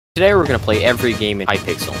Today we're gonna play every game in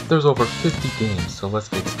Hypixel. There's over 50 games, so let's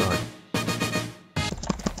get started.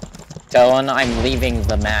 Dylan, I'm leaving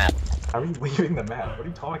the map. How are you leaving the map? What are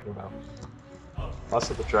you talking about?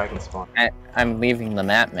 Also the dragon spawn. I'm leaving the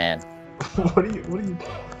map, man. What are you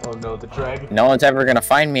Oh no, the dragon. No one's ever gonna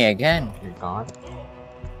find me again. You're gone?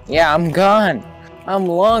 Yeah, I'm gone. I'm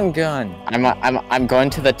long gone. I'm going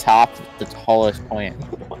to the top, the tallest point.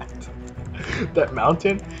 What? That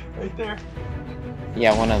mountain? Right there?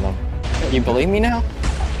 Yeah, one of them. You believe me now?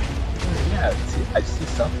 Yeah, I see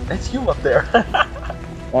something. That's you up there.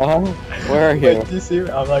 Where are you? Wait, do you see me?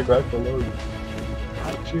 I'm like right below you.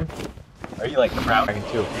 Aren't you? Are you like the dragon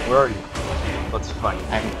too? Where are you? Let's fight.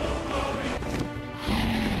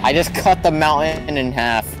 I just cut the mountain in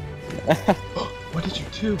half. What did you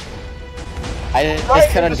do? I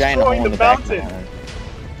just cut a giant hole in the back of the mountain.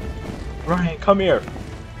 Ryan, come here.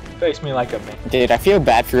 Face me like a man. Dude, I feel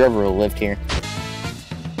bad for whoever lived here.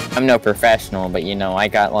 I'm no professional, but you know, I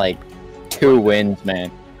got like 2 wins,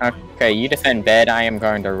 man. Okay, you defend bed, I am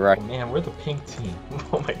going to rush. Oh, man, we're the pink team.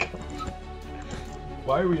 Oh my god.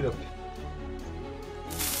 Why are we the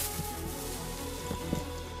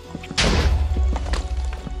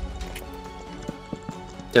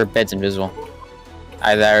Their bed's invisible.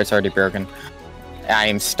 Either it's already broken. I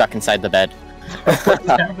am stuck inside the bed. What's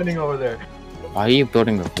happening over there? Why are you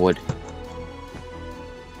building with wood?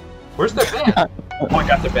 Where's the bed? Oh, I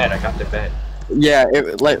got the bed. Yeah,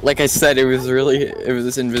 like I said, it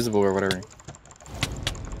was invisible or whatever.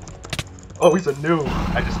 Oh, he's a noob.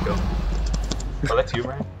 I just killed him. Oh, that's you,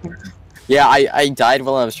 Ryan? Yeah, I died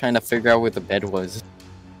while I was trying to figure out where the bed was.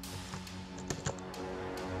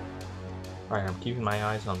 Alright, I'm keeping my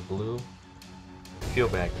eyes on blue. I feel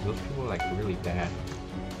bad, because those people are like really bad.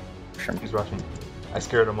 Sure. He's rushing. I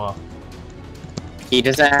scared him off. He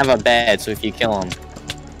doesn't have a bed, so if you kill him...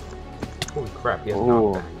 Holy crap, he has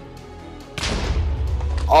knockback.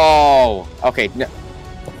 Oh! Okay, no.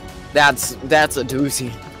 That's a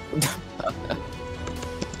doozy.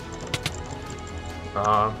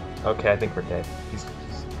 Okay, I think we're dead.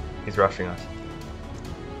 He's rushing us.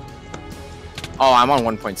 Oh, I'm on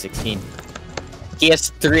 1.16. He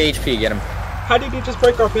has 3 HP, get him. How did he just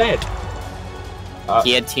break our bed?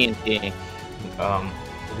 He had TNT. Did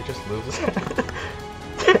we just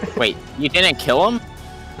lose? Wait, you didn't kill him?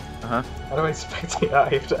 How do I expect you to die?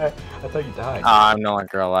 I thought you died. I'm no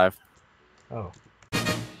longer alive. Oh.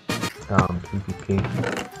 PvP.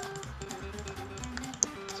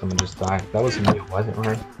 Someone just died. That wasn't you, was it,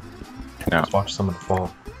 Ryan? No. Just watch someone fall,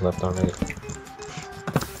 left or right.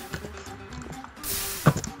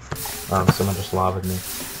 Someone just lavaed me.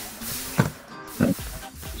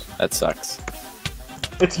 That sucks.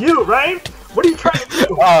 It's you, Ryan! What are you trying to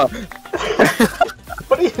do?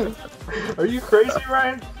 What are you... Are you crazy,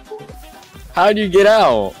 Ryan? How'd you get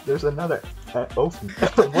out? There's another open.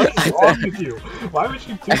 What is wrong with you? Why would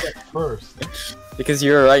you do that first? Because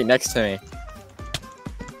you were right next to me.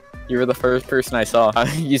 You were the first person I saw.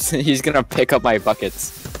 He's gonna pick up my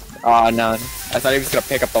buckets. Oh no. I thought he was gonna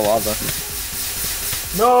pick up the lava.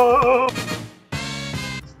 No!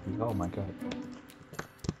 Oh my god.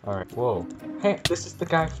 Alright, whoa. Hey, this is the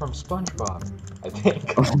guy from SpongeBob, I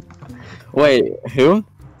think. Wait, who?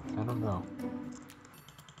 I don't know.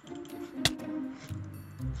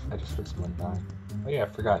 I just heard someone dying. Oh yeah, I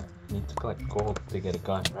forgot. You need to collect gold to get a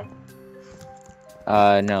gun, right?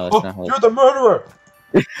 No, that's not how you're the murderer!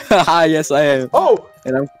 Haha, yes I am. Oh!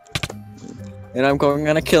 And I'm going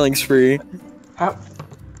on a killing spree. How?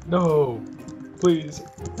 No. Please.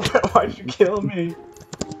 Why did you kill me?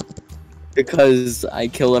 Because I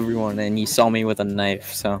kill everyone and you saw me with a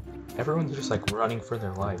knife, so. Everyone's just like running for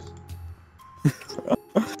their lives.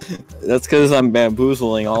 That's because I'm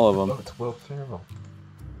bamboozling all of them. Oh, it's Will Ferrell.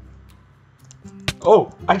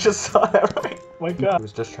 Oh, I just saw that, right? Oh my god. I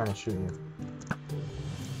was just trying to shoot you.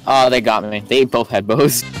 Oh, they got me. They both had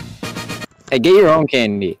bows. Hey, get your own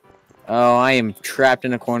candy. Oh, I am trapped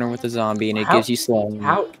in a corner with a zombie and it gives you slow.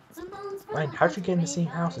 How? Ryan, how'd you get in the same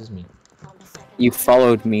house as me? You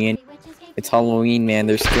followed me and it's Halloween, man.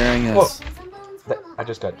 They're scaring us. I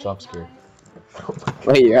just got jump scared.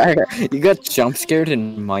 Wait, you got jump scared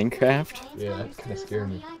in Minecraft? Yeah, that kind of scared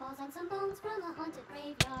me.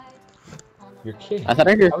 You're kidding. I thought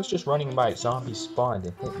I heard. I was just running by, zombies spawned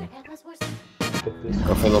and hit me.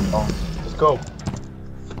 Go for the ball. Let's go.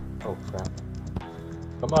 Oh crap.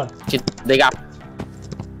 Come on. Dude, they got.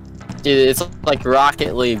 Dude, it's like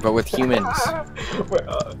Rocket League, but with humans. Wait,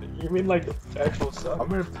 you mean like actual stuff? I'm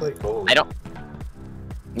gonna play goalie. I don't.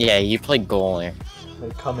 Yeah, you play goalie. They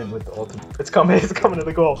come in with the ultimate. It's coming to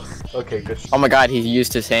the goal. Okay, good. Oh my god, he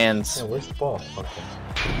used his hands. Yeah, where's the ball? Okay.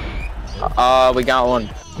 We got one.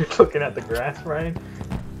 You're looking at the grass, Ryan?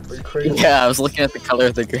 Are you crazy? Yeah, I was looking at the color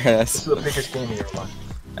of the This grass. is the biggest game of your life.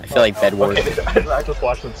 I feel like Bedwars. Okay, I just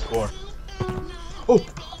watched them score. Oh!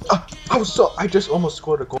 I just almost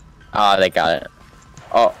scored a goal. They got it.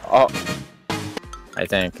 Oh. I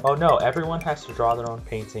think. Oh no, everyone has to draw their own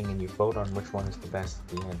painting and you vote on which one is the best at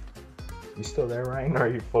the end. You still there, Ryan, or are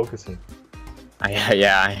you focusing?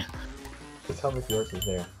 Yeah. Just tell me if yours is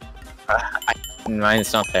there.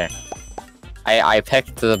 Mine's not there. I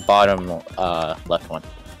picked the bottom left one.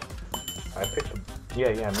 I picked the...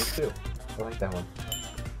 Yeah, me too. I like that one.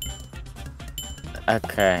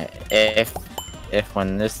 Okay, if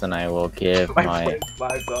one this, then I will give my...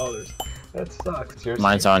 $5. That sucks.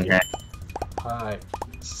 Mine's on here. Hi.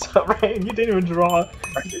 So, Ryan, you didn't even draw...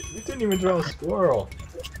 You didn't even draw a squirrel.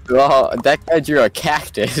 Well, that guy drew a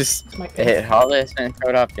cactus. It hardly hasn't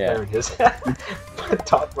showed up yet. There it is.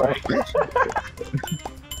 Top right.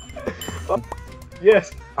 Oh,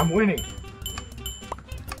 yes, I'm winning.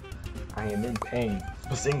 I am in pain.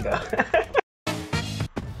 Bazinga.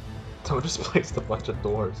 So just placed a bunch of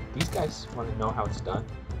doors. These guys want to know how it's done.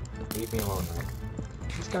 Leave me alone, man.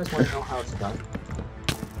 These guys want to know how it's done.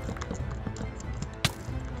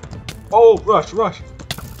 Oh, rush!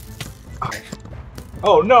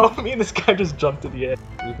 Oh no, me and this guy just jumped to the edge.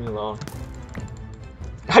 Leave me alone.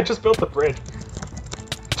 I just built the bridge.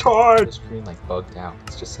 Charge! The screen like bugged out.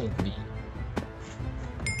 It's just saying V.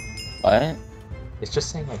 What? It's just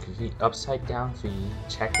saying like V, upside down V,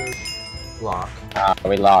 checkered block.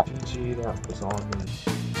 We lost. GG, that was on me.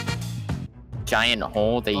 Giant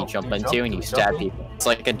hole that you jump into and you stab people. It's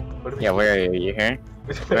like a... Yeah, do? where are you? You here?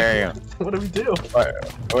 Where are you? What do we do?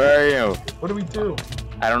 Where are you? What do we do?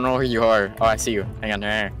 I don't know where you are. Oh, I see you. Hang on,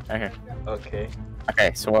 right here. Okay.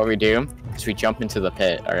 Okay, so what we do is we jump into the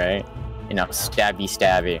pit, alright? You know, stabby.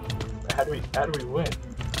 How do we win?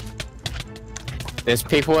 There's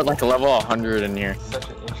people at like level 100 in here. Such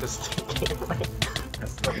an interesting game, right?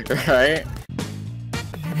 Right?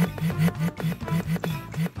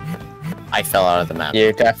 I fell out of the map.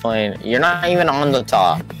 You're not even on the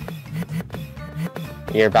top.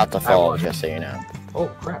 You're about to fall, just so you know. Oh,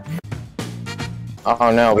 crap.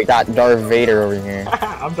 Oh no, we got Darth Vader over here.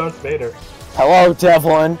 I'm Darth Vader. Hello,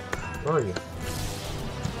 Devlin. Where are you?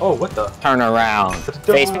 Oh, what the? Turn around.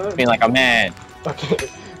 Face me like a man. Okay,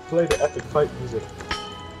 play the epic fight music.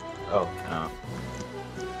 Oh.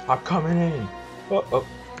 I'm coming in. Oh.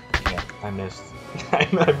 Yeah, I missed. I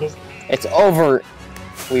missed. It's over.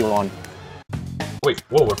 We won. Wait,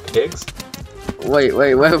 whoa, we're pigs? Wait,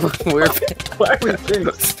 we're Why are we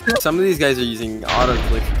pigs? Some of these guys are using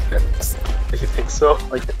auto-click scripts. You think so?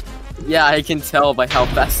 Like, yeah, I can tell by how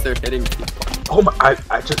fast they're hitting people. Oh my,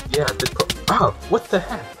 I just, yeah, oh, what the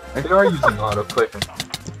heck? They are using auto-click.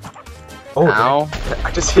 Oh, ow.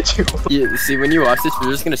 I just hit you. Yeah, see, when you watch this,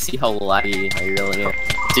 you're just gonna see how laggy I really am.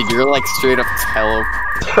 Dude, you're like straight up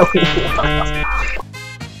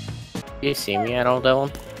You see me at all,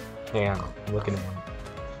 Dylan? Hang on, I'm looking at him.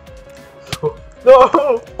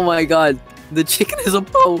 No! Oh my god, the chicken is a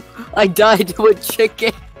bow! I died to a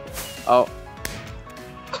chicken! Oh.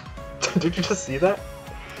 Did you just see that?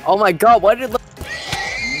 Oh my god, why did it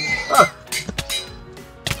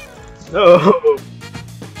No!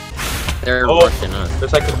 They're rushing us.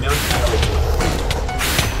 There's like a million calories.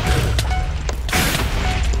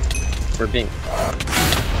 We're being...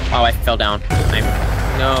 Oh, I fell down.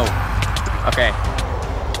 No. Okay.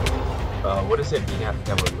 What is it being at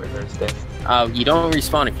the yellow wither instead? You don't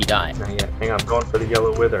respawn if you die. Not yet. Hang on, I'm going for the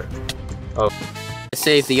yellow wither. Oh.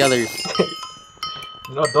 Save the others.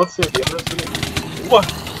 No, don't save the others. What?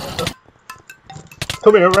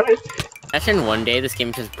 Come here, right? Imagine one day this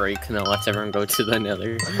game just breaks and it lets everyone go to the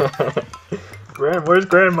nether. Where's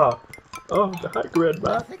Grandma? Oh, hi,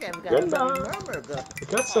 Grandma. I think I've got Grandma. I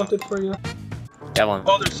got something for you. Devlin.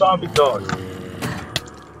 Oh, there's zombie dogs.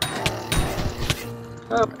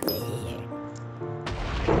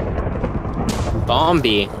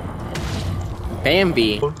 Bombi.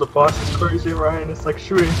 Bambi. Oh, the boss is crazy, Ryan. It's like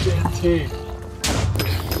shooting TNT.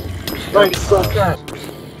 Right, so good.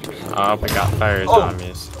 Oh, we got fire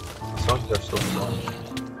zombies. Zombies are so strong.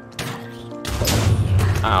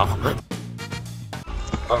 Ow.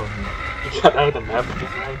 Oh, you got out of the map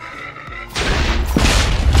again, Ryan?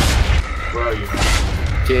 Where are you?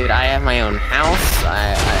 Dude, I have my own house.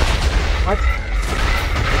 What?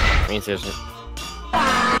 Means there's...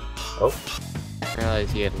 Oh. I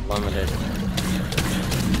realized you had limited.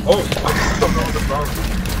 Oh, I just don't know the problem.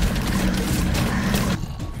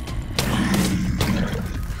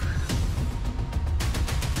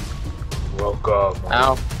 Welcome.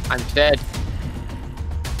 Ow, I'm dead.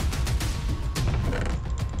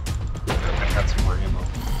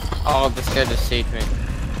 Oh, this guy just saved me.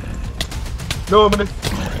 No, I'm gonna.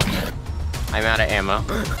 I'm out of ammo.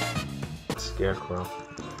 Scarecrow.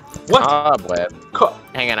 What? Cobweb. Co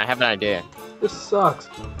Hang on, I have an idea. this sucks.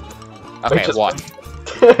 Okay, just- what?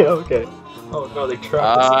 Okay. Oh no, they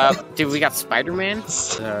trapped us. Dude, we got Spider-Man?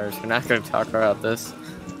 So we're not gonna talk about this.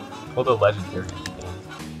 Hold the legend here.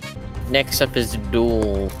 Next up is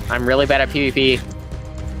Duel. I'm really bad at PvP.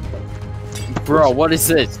 Bro, what is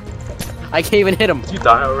this? I can't even hit him. Did you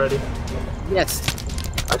die already? Yes.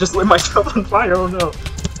 I just lit myself on fire, oh no.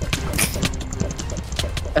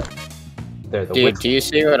 There, the Dude, witch. do you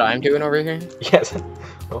see what I'm doing over here? Yes.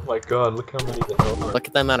 Oh my god, look how many there are. Look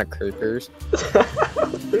at the amount of creepers.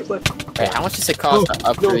 There's like... Wait, how much does it cost to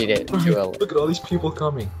upgrade it to a... Look at all these people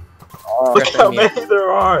coming. Oh, Look how many there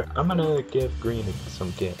are. I'm gonna give Green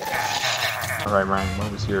some gift. Alright Ryan,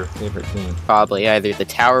 what was your favorite game? Probably either the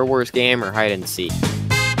Tower Wars game or hide and seek.